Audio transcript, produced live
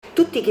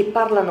Tutti che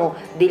parlano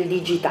del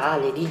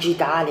digitale,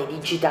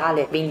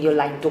 vendi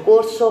online il tuo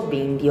corso,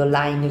 vendi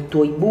online il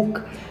tuo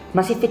ebook,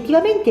 ma se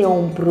effettivamente ho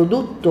un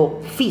prodotto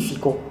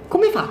fisico,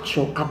 come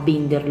faccio a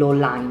venderlo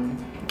online?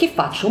 Che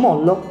faccio,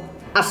 mollo?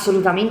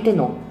 Assolutamente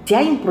no. Se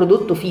hai un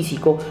prodotto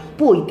fisico,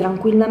 puoi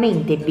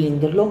tranquillamente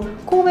venderlo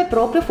come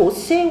proprio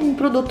fosse un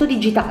prodotto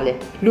digitale.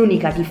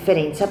 L'unica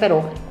differenza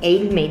però è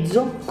il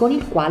mezzo con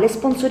il quale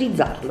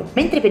sponsorizzarlo.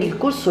 Mentre per il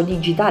corso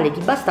digitale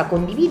ti basta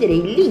condividere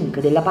il link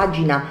della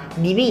pagina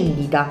di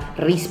vendita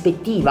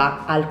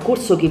rispettiva al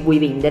corso che vuoi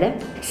vendere,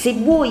 se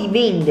vuoi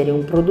vendere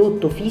un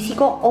prodotto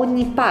fisico,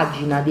 ogni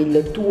pagina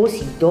del tuo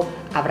sito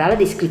avrà la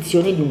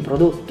descrizione di un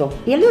prodotto.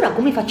 E allora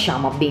come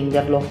facciamo a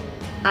venderlo?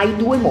 Hai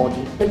due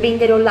modi. Per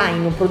vendere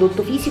online un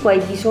prodotto fisico hai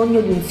bisogno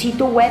di un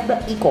sito web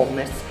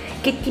e-commerce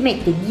che ti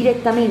mette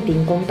direttamente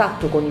in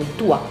contatto con il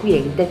tuo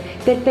acquirente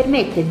per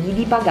permettergli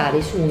di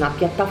pagare su una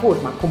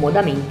piattaforma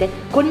comodamente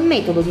con il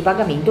metodo di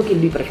pagamento che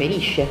lui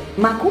preferisce.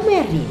 Ma come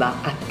arriva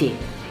a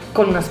te?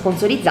 Con una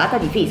sponsorizzata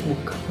di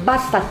Facebook.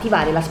 Basta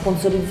attivare la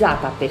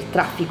sponsorizzata per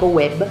traffico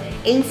web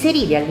e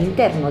inserire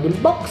all'interno del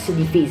box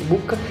di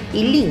Facebook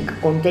il link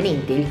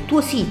contenente il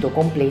tuo sito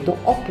completo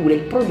oppure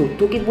il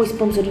prodotto che vuoi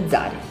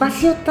sponsorizzare. Ma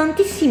se ho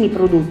tantissimi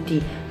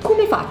prodotti,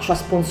 come faccio a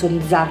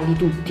sponsorizzarli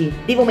tutti?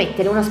 Devo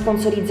mettere una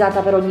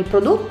sponsorizzata per ogni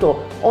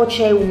prodotto o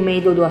c'è un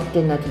metodo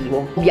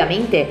alternativo?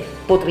 Ovviamente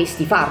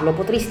potresti farlo,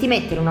 potresti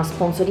mettere una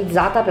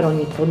sponsorizzata per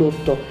ogni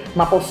prodotto,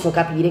 ma posso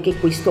capire che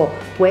questo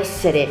può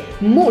essere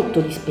molto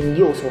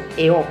dispendioso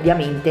e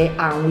ovviamente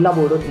ha un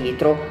lavoro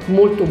dietro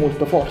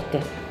molto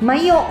forte. Ma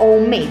io ho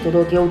un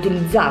metodo che ho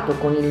utilizzato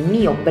con il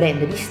mio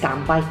brand di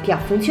stampa e che ha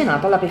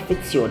funzionato alla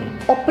perfezione.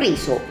 Ho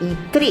preso i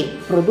 3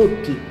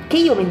 prodotti che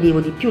io vendevo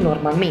di più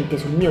normalmente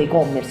sul mio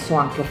e-commerce o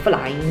anche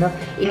offline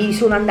e li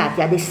sono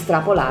andati ad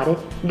estrapolare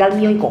dal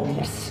mio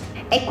e-commerce.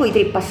 Ecco i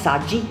 3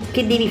 passaggi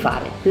che devi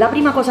fare. La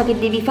prima cosa che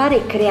devi fare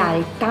è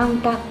creare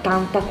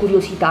tanta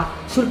curiosità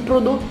sul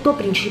prodotto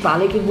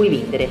principale che vuoi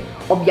vendere.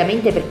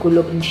 Ovviamente per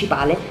quello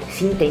principale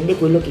si intende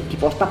quello che ti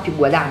porta più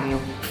guadagno.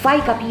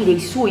 Fai capire i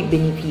suoi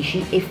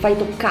benefici e fai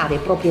toccare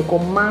proprio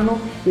con mano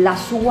la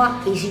sua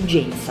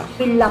esigenza,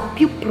 quella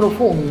più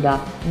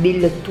profonda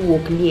del tuo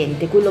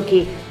cliente, quello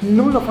che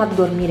non lo fa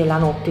dormire la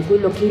notte,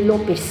 quello che lo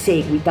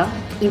perseguita.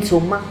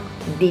 Insomma,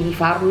 devi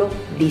farlo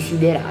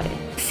desiderare.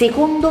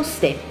 Secondo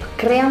step.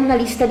 Crea una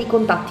lista di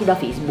contatti da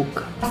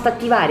Facebook. Basta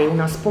attivare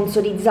una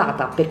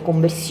sponsorizzata per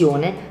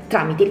conversione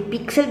tramite il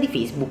pixel di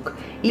Facebook.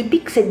 Il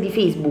pixel di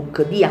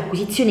Facebook di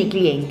acquisizione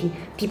clienti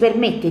ti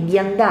permette di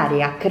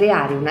andare a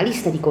creare una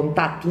lista di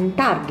contatti in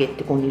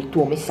target con il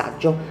tuo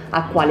messaggio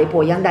al quale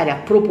puoi andare a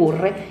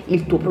proporre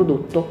il tuo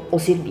prodotto o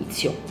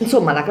servizio.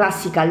 Insomma, la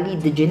classica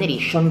lead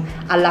generation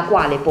alla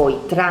quale poi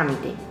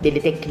tramite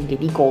delle tecniche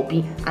di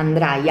copy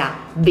andrai a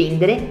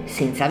vendere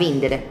senza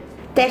vendere.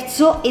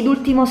 Terzo ed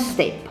ultimo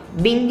step.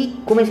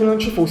 Vendi come se non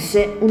ci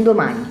fosse un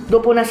domani.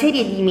 Dopo una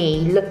serie di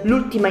email,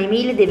 l'ultima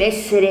email deve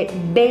essere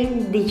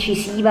ben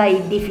decisiva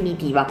e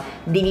definitiva.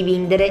 Devi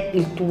vendere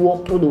il tuo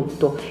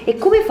prodotto. E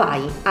come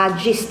fai a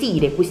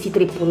gestire questi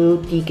 3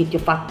 prodotti che ti ho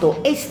fatto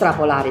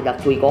estrapolare dal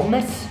tuo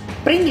e-commerce?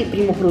 Prendi il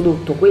primo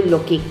prodotto,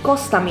 quello che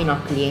costa meno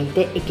al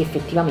cliente e che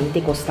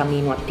effettivamente costa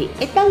meno a te,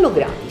 e dallo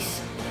gratis.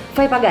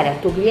 Fai pagare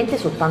al tuo cliente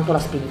soltanto la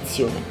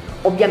spedizione.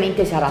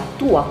 Ovviamente sarà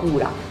tua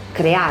cura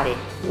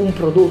creare un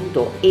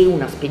prodotto e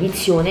una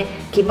spedizione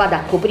che vada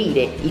a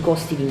coprire i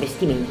costi di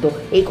investimento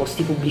e i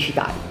costi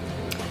pubblicitari.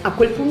 A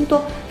quel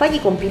punto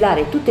fagli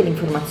compilare tutte le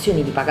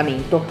informazioni di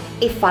pagamento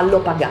e fallo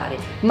pagare,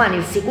 ma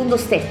nel secondo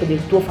step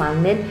del tuo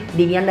funnel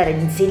devi andare ad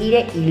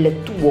inserire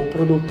il tuo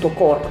prodotto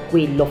core,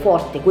 quello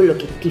forte, quello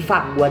che ti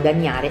fa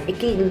guadagnare e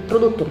che è il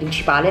prodotto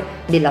principale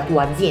della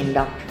tua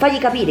azienda. Fagli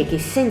capire che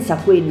senza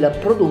quel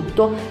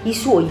prodotto i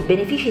suoi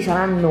benefici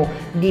saranno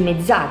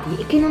dimezzati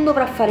e che non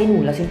dovrà fare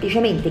nulla,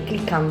 semplicemente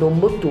cliccando un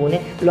bottone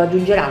lo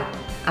aggiungerà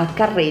al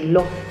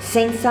carrello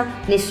senza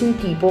nessun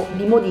tipo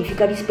di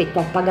modifica rispetto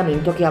al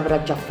pagamento che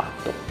avrà già fatto.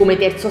 Come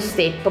terzo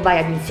step vai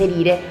ad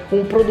inserire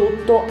un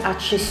prodotto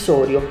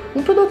accessorio,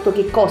 un prodotto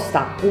che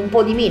costa un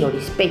po' di meno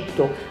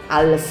rispetto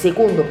al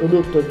secondo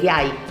prodotto che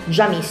hai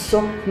già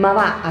messo, ma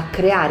va a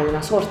creare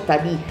una sorta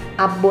di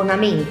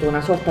abbonamento,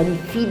 una sorta di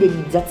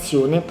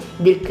fidelizzazione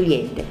del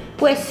cliente.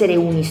 Può essere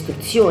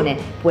un'istruzione,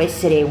 può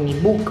essere un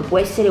ebook, può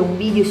essere un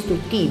video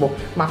istruttivo,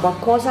 ma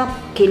qualcosa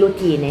che lo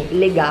tiene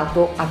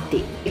legato a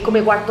te. E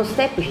come quarto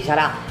step ci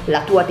sarà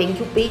la tua thank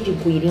you page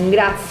in cui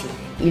ringrazi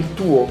il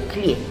tuo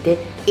cliente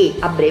e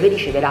a breve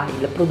riceverà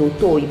il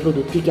prodotto o i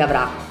prodotti che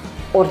avrà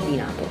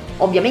ordinato.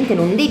 Ovviamente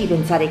non devi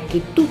pensare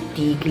che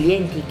tutti i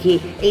clienti che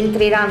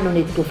entreranno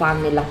nel tuo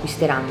funnel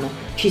acquisteranno.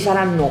 Ci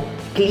saranno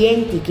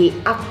clienti che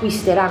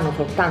acquisteranno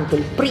soltanto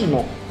il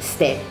primo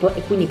step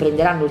e quindi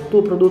prenderanno il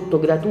tuo prodotto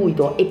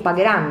gratuito e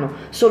pagheranno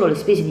solo le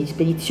spese di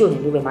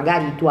spedizione, dove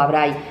magari tu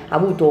avrai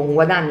avuto un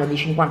guadagno di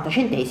 50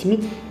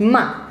 centesimi,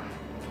 ma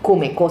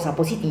come cosa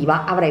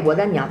positiva avrai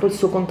guadagnato il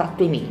suo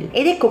contatto email.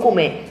 Ed ecco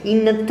come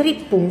in 3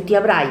 punti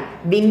avrai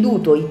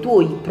venduto i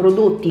tuoi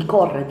prodotti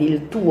core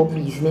del tuo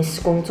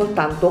business con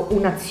soltanto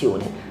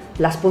un'azione: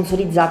 la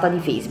sponsorizzata di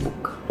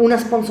Facebook. Una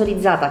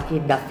sponsorizzata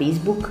che da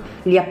Facebook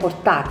li ha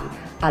portati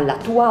alla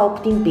tua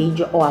opt-in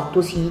page o al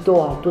tuo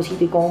sito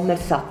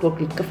e-commerce, al tuo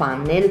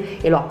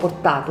ClickFunnels e lo ha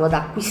portato ad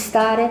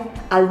acquistare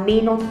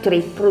almeno 3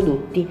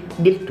 prodotti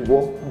del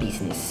tuo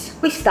business.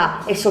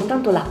 Questa è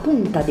soltanto la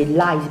punta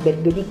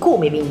dell'iceberg di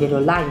come vendere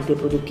online i tuoi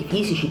prodotti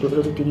fisici, i tuoi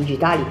prodotti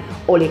digitali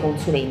o le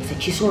consulenze.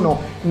 Ci sono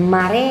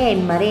maree e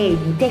maree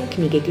di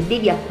tecniche che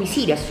devi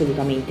acquisire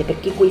assolutamente,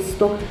 perché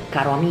questo,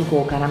 caro amico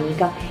o cara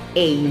amica, è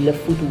il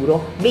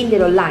futuro.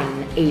 Vendere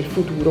online è il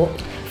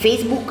futuro.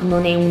 Facebook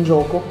non è un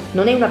gioco,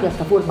 non è una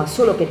piattaforma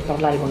solo per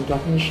parlare con i tuoi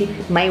amici,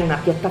 ma è una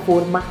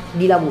piattaforma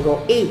di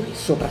lavoro e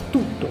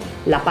soprattutto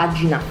la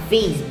pagina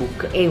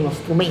Facebook è uno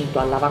strumento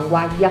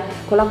all'avanguardia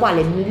con la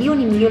quale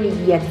milioni e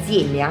milioni di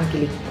aziende,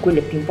 anche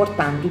quelle più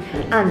importanti,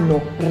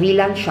 hanno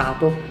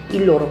rilanciato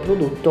il loro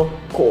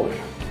prodotto core,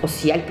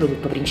 ossia il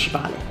prodotto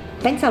principale.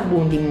 Pensa al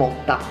buon di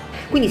Motta.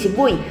 Quindi se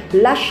vuoi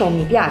lascia un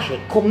mi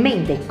piace,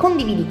 commenta e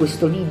condividi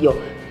questo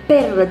video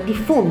per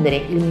diffondere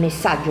il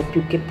messaggio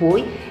più che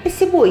puoi, e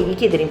se vuoi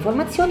richiedere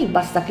informazioni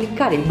basta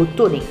cliccare il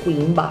bottone qui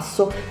in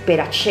basso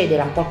per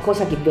accedere a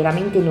qualcosa che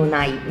veramente non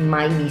hai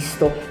mai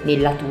visto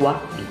nella tua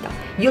vita.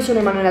 Io sono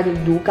Emanuela Del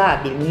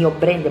Duca del mio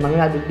brand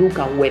Emanuela Del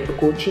Duca Web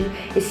Coaching,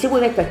 e se vuoi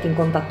metterti in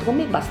contatto con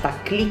me basta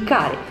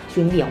cliccare su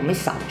invia un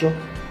messaggio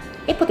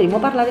e potremo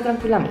parlare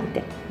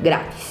tranquillamente,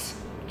 gratis.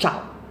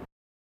 Ciao!